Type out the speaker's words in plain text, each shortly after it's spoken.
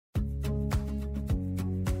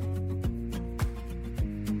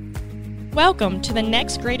Welcome to the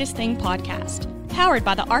Next Greatest Thing podcast, powered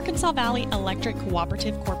by the Arkansas Valley Electric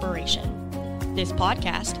Cooperative Corporation. This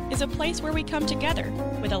podcast is a place where we come together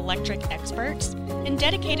with electric experts and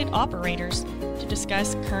dedicated operators to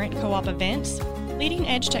discuss current co-op events,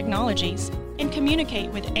 leading-edge technologies, and communicate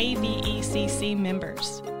with AVECC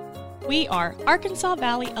members. We are Arkansas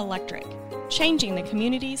Valley Electric, changing the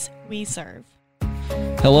communities we serve.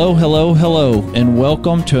 Hello, and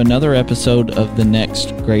welcome to another episode of The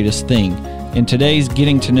Next Greatest Thing. In today's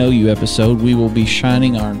Getting to Know You episode, we will be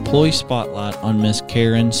shining our employee spotlight on Miss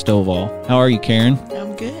Karen Stovall. How are you, Karen?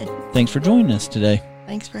 I'm good. Thanks for joining us today.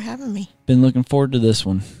 Thanks for having me. Been looking forward to this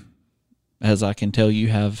one, as I can tell you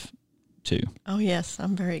have too. Oh, yes,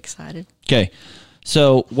 I'm very excited. Okay,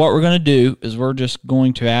 so what we're going to do is we're just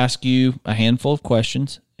going to ask you a handful of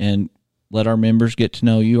questions and let our members get to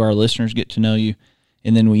know you, our listeners get to know you.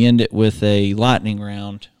 And then we end it with a lightning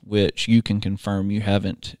round, which you can confirm you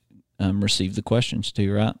haven't received the questions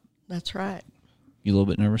to, right? That's right. You a little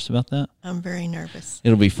bit nervous about that? I'm very nervous.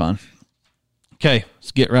 It'll be fun. Okay,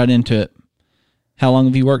 let's get right into it. How long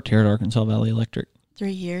have you worked here at Arkansas Valley Electric?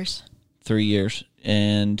 3 years. 3 years.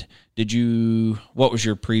 And what was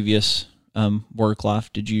your previous work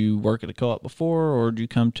life? Did you work at a co-op before, or did you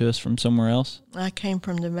come to us from somewhere else? I came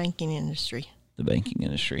from the banking industry. The banking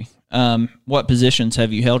industry. What positions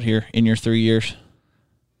have you held here in your 3 years?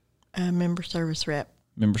 Member service rep.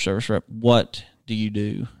 Member service rep. What do you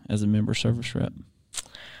do as a member service rep?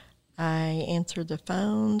 I answer the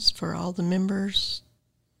phones for all the members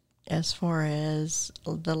as far as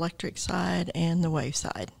the electric side and the wave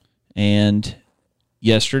side. And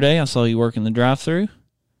yesterday I saw you working the drive-thru.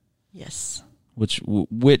 Yes. Which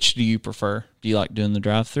do you prefer? Do you like doing the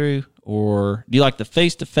drive-thru, or do you like the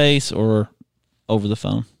face-to-face or over the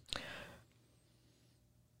phone?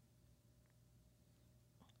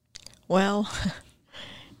 Well,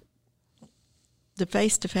 the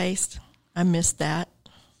face-to-face, I miss that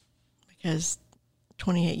because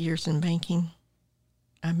 28 years in banking,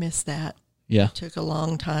 I miss that. Yeah. It took a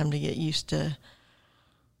long time to get used to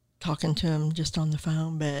talking to them just on the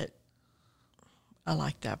phone, but I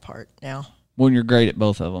like that part now. Well, you're great at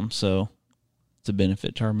both of them, so it's a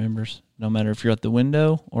benefit to our members, no matter if you're at the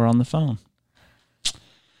window or on the phone.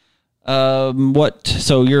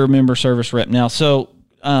 So you're a member service rep now. So,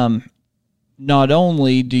 not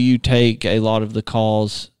only do you take a lot of the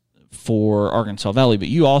calls for Arkansas Valley, but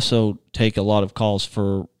you also take a lot of calls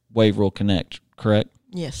for Wave Rural Connect, correct?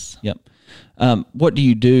 Yes. Yep. What do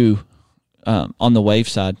you do on the Wave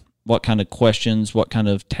side? What kind of questions, what kind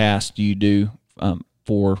of tasks do you do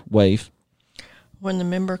for Wave? When the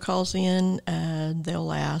member calls in,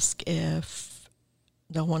 they'll ask if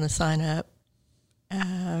they'll want to sign up.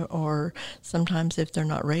 Or sometimes if they're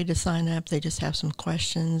not ready to sign up, they just have some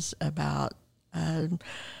questions about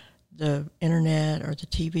the internet or the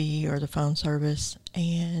TV or the phone service.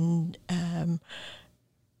 And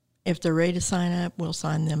if they're ready to sign up, we'll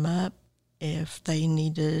sign them up. If they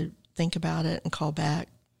need to think about it and call back,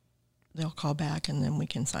 they'll call back, and then we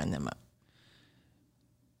can sign them up.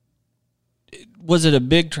 Was it a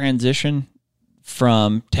big transition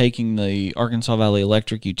from taking the Arkansas Valley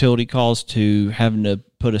Electric utility calls to having to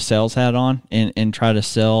put a sales hat on and try to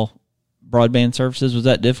sell broadband services? Was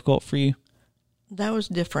that difficult for you? That was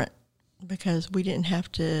different because we didn't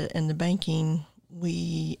have to, in the banking,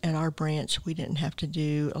 at our branch, we didn't have to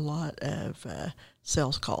do a lot of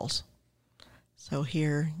sales calls. So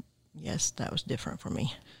here, yes, that was different for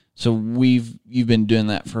me. So you've been doing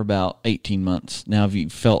that for about 18 months. Now have you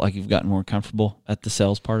felt like you've gotten more comfortable at the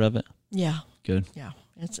sales part of it? Yeah. Good. Yeah,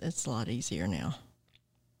 it's a lot easier now.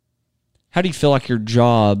 How do you feel like your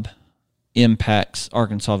job impacts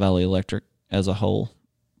Arkansas Valley Electric as a whole?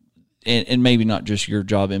 And maybe not just your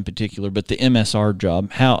job in particular, but the MSR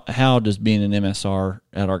job. How does being an MSR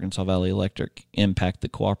at Arkansas Valley Electric impact the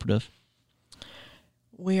cooperative?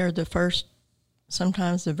 We are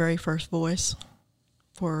sometimes the very first voice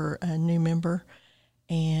for a new member.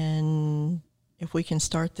 And if we can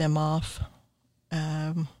start them off,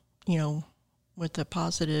 with a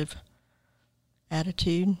positive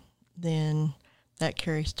attitude, then that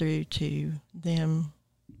carries through to them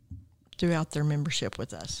throughout their membership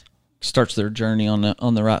with us. Starts their journey on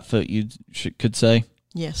the right foot, could say.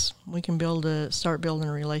 Yes, we can start building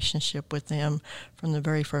a relationship with them from the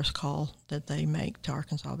very first call that they make to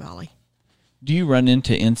Arkansas Valley. Do you run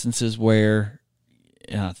into instances where,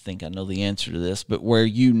 I think I know the answer to this, but where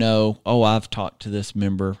I've talked to this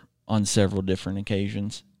member on several different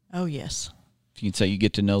occasions? Oh, yes. You can say you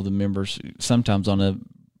get to know the members sometimes on a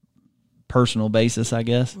personal basis, I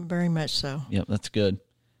guess. Very much so. Yep, that's good.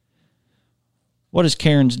 What does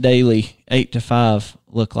Karen's daily 8 to 5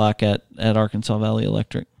 look like at Arkansas Valley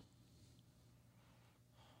Electric?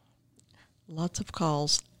 Lots of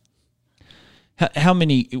calls. How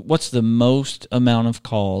many? What's the most amount of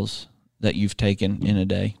calls that you've taken in a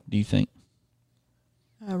day, do you think?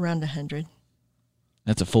 Around 100.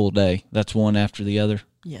 That's a full day. That's one after the other.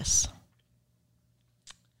 Yes.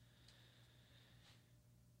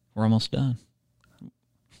 We're almost done.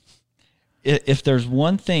 If there's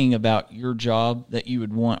one thing about your job that you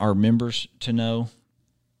would want our members to know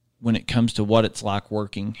when it comes to what it's like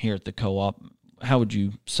working here at the co-op, how would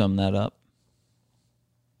you sum that up?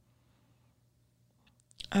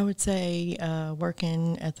 I would say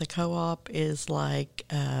working at the co-op is like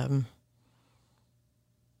a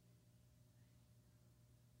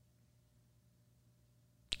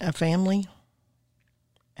family.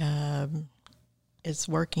 It's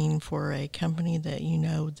working for a company that you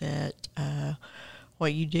know that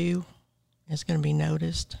what you do is going to be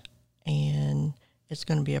noticed and it's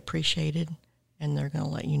going to be appreciated, and they're going to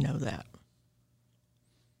let you know that.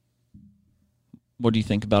 What do you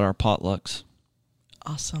think about our potlucks?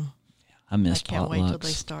 Awesome. I miss potlucks. I can't wait till they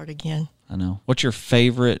start again. I know. What's your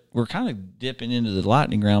favorite? We're kind of dipping into the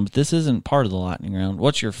lightning round, but this isn't part of the lightning round.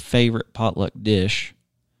 What's your favorite potluck dish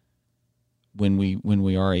when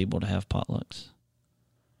we are able to have potlucks?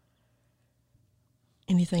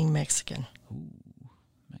 Anything Mexican. Ooh,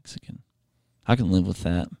 Mexican. I can live with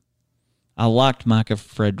that. I liked Micah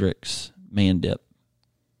Frederick's man dip.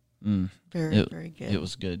 Very good. It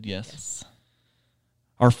was good, yes. Yes.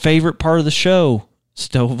 Our favorite part of the show,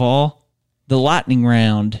 Stovall, the lightning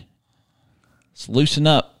round. Let's loosen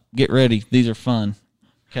up. Get ready. These are fun.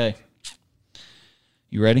 Okay.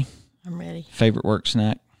 You ready? I'm ready. Favorite work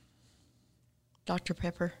snack? Dr.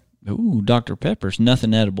 Pepper. Ooh, Dr. Pepper's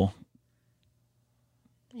nothing edible.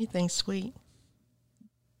 Anything sweet.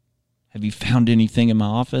 Have you found anything in my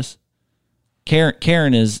office?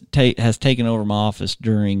 Karen has taken over my office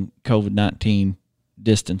during COVID-19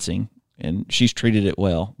 distancing, and she's treated it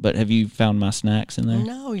well. But have you found my snacks in there?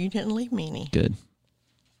 No, you didn't leave me any. Good.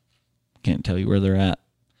 Can't tell you where they're at.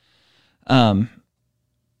 I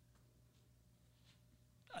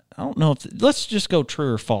don't know if... let's just go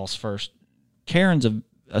true or false first. Karen's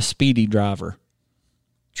a speedy driver.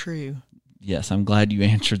 True. Yes, I'm glad you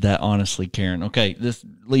answered that honestly, Karen. Okay, this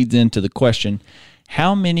leads into the question.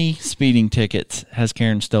 How many speeding tickets has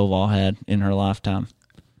Karen Stovall had in her lifetime?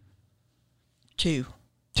 2.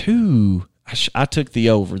 2. I took the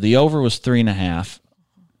over. The over was 3.5.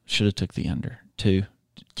 Should have took the under. 2.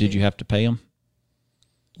 Did you have to pay them?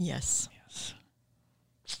 Yes.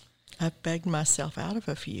 I've begged myself out of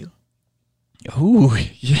a few. Ooh,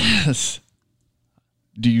 yes.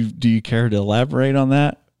 Do you care to elaborate on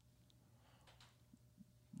that?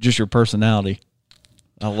 Just your personality.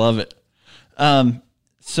 I love it.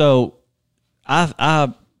 So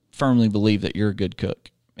I firmly believe that you're a good cook,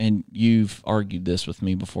 and you've argued this with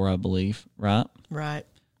me before, I believe, right? Right.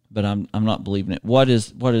 But I'm not believing it. What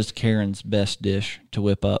is Karen's best dish to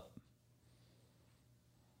whip up?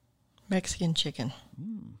 Mexican chicken.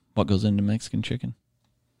 What goes into Mexican chicken?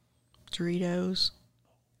 Doritos,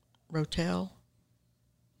 Rotel,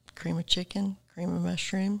 cream of chicken, cream of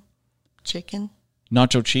mushroom, chicken.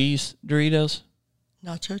 Nacho cheese Doritos?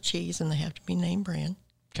 Nacho cheese, and they have to be name brand.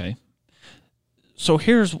 Okay. So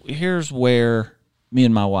here's where me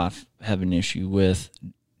and my wife have an issue with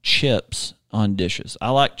chips on dishes. I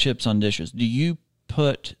like chips on dishes. Do you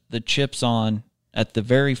put the chips on at the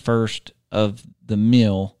very first of the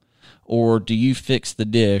meal, or do you fix the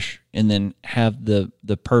dish and then have the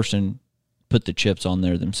person put the chips on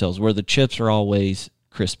there themselves, where the chips are always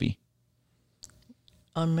crispy?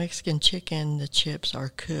 On Mexican chicken, the chips are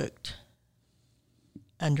cooked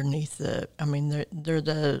underneath they're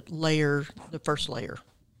the layer, the first layer.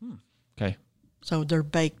 Okay. So they're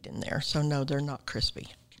baked in there. So no, they're not crispy.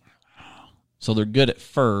 So they're good at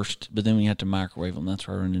first, but then when you have to microwave them, that's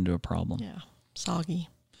where I run into a problem. Yeah, soggy.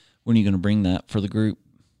 When are you going to bring that for the group?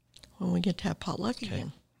 When we get to have potluck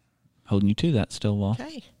again. Holding you to that, Stovall.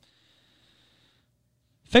 Okay.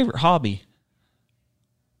 Favorite hobby?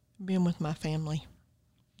 Being with my family.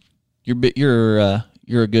 You're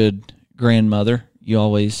a good grandmother. You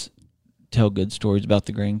always tell good stories about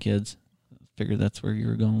the grandkids. Figured that's where you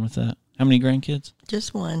were going with that. How many grandkids?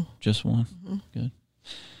 Just one. Just one. Mm-hmm. Good.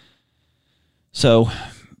 So,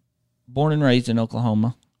 born and raised in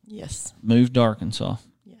Oklahoma. Yes. Moved to Arkansas.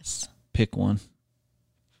 Yes. Pick one.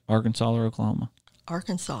 Arkansas or Oklahoma?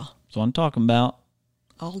 Arkansas. That's what I'm talking about.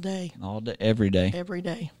 All day. All day, every day. Every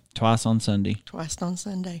day. Twice on Sunday. Twice on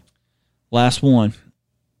Sunday. Last one.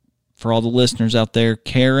 For all the listeners out there,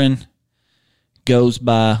 Karen goes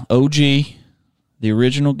by OG, the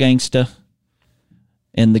original gangsta,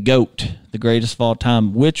 and the GOAT, the greatest of all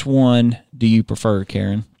time. Which one do you prefer,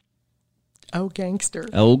 Karen? Old gangster.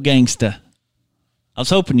 Old gangsta. I was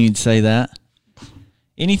hoping you'd say that.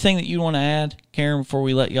 Anything that you want to add, Karen, before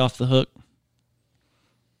we let you off the hook?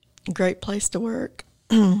 Great place to work.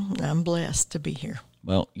 I'm blessed to be here.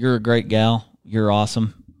 Well, you're a great gal. You're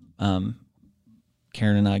awesome.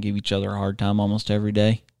 Karen and I give each other a hard time almost every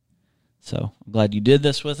day. So I'm glad you did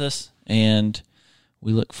this with us, and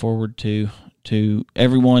we look forward to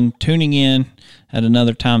everyone tuning in at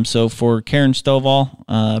another time. So for Karen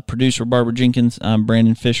Stovall, producer Barbara Jenkins, I'm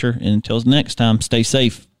Brandon Fisher, and until next time, stay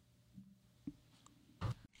safe.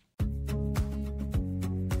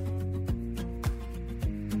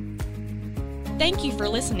 Thank you for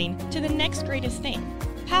listening to The Next Greatest Thing,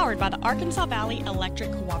 powered by the Arkansas Valley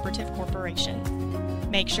Electric Cooperative Corporation.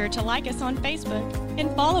 Make sure to like us on Facebook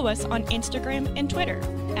and follow us on Instagram and Twitter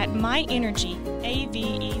at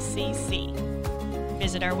MyEnergyAVECC.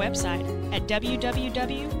 Visit our website at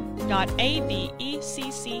www.avecc.com.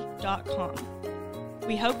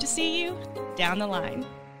 We hope to see you down the line.